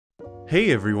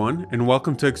Hey everyone, and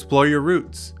welcome to Explore Your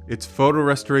Roots. It's Photo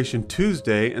Restoration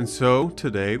Tuesday, and so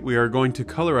today we are going to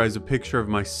colorize a picture of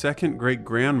my second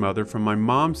great-grandmother from my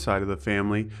mom's side of the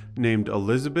family named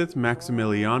Elizabeth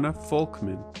Maximiliana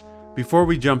Folkman. Before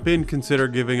we jump in, consider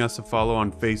giving us a follow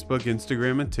on Facebook,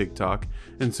 Instagram, and TikTok,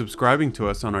 and subscribing to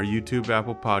us on our YouTube,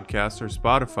 Apple Podcasts, or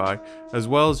Spotify, as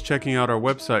well as checking out our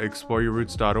website,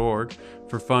 exploreyourroots.org,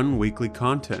 for fun weekly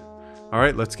content.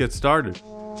 Alright, let's get started.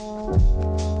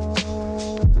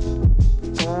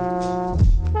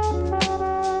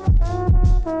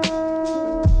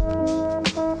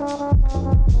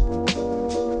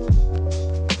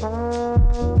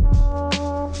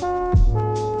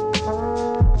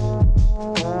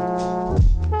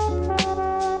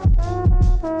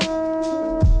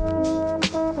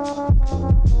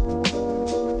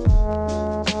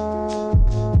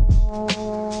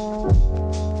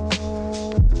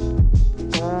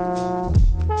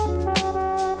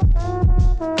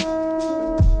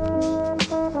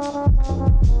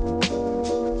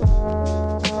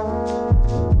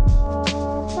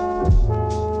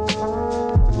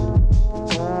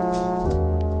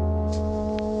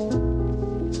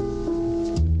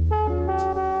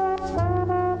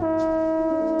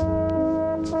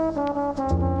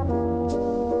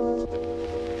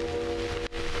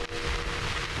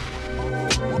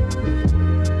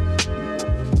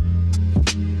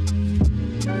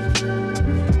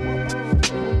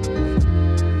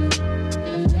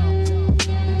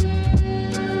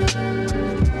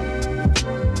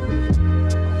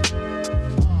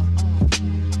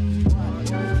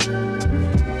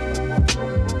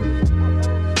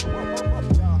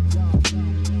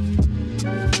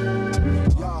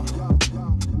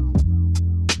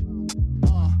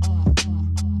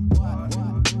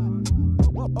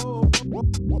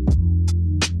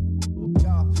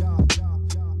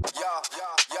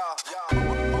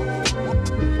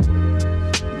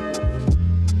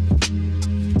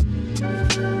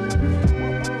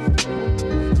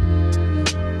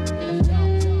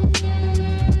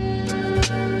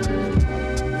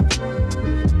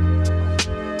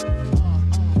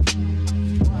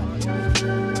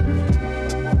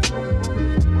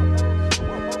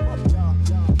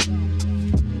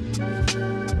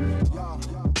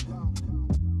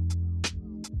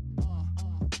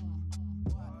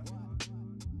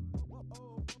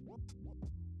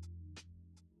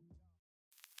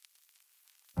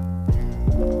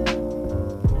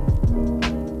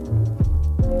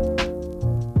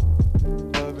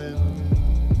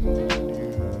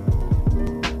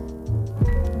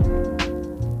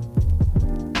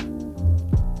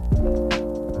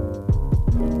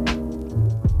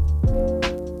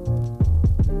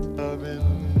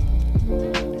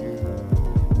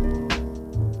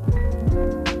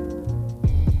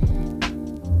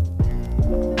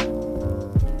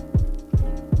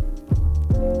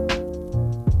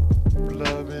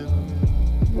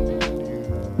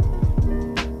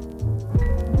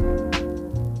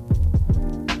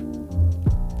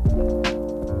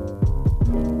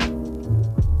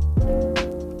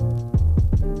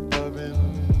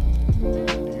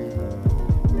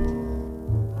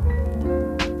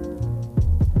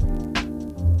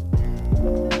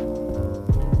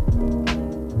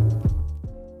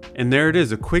 And there it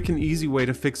is, a quick and easy way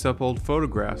to fix up old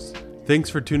photographs.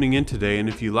 Thanks for tuning in today, and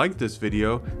if you liked this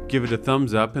video, give it a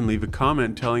thumbs up and leave a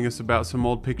comment telling us about some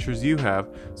old pictures you have.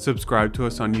 Subscribe to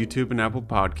us on YouTube and Apple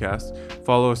Podcasts.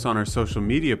 Follow us on our social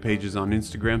media pages on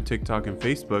Instagram, TikTok, and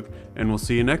Facebook, and we'll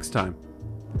see you next time.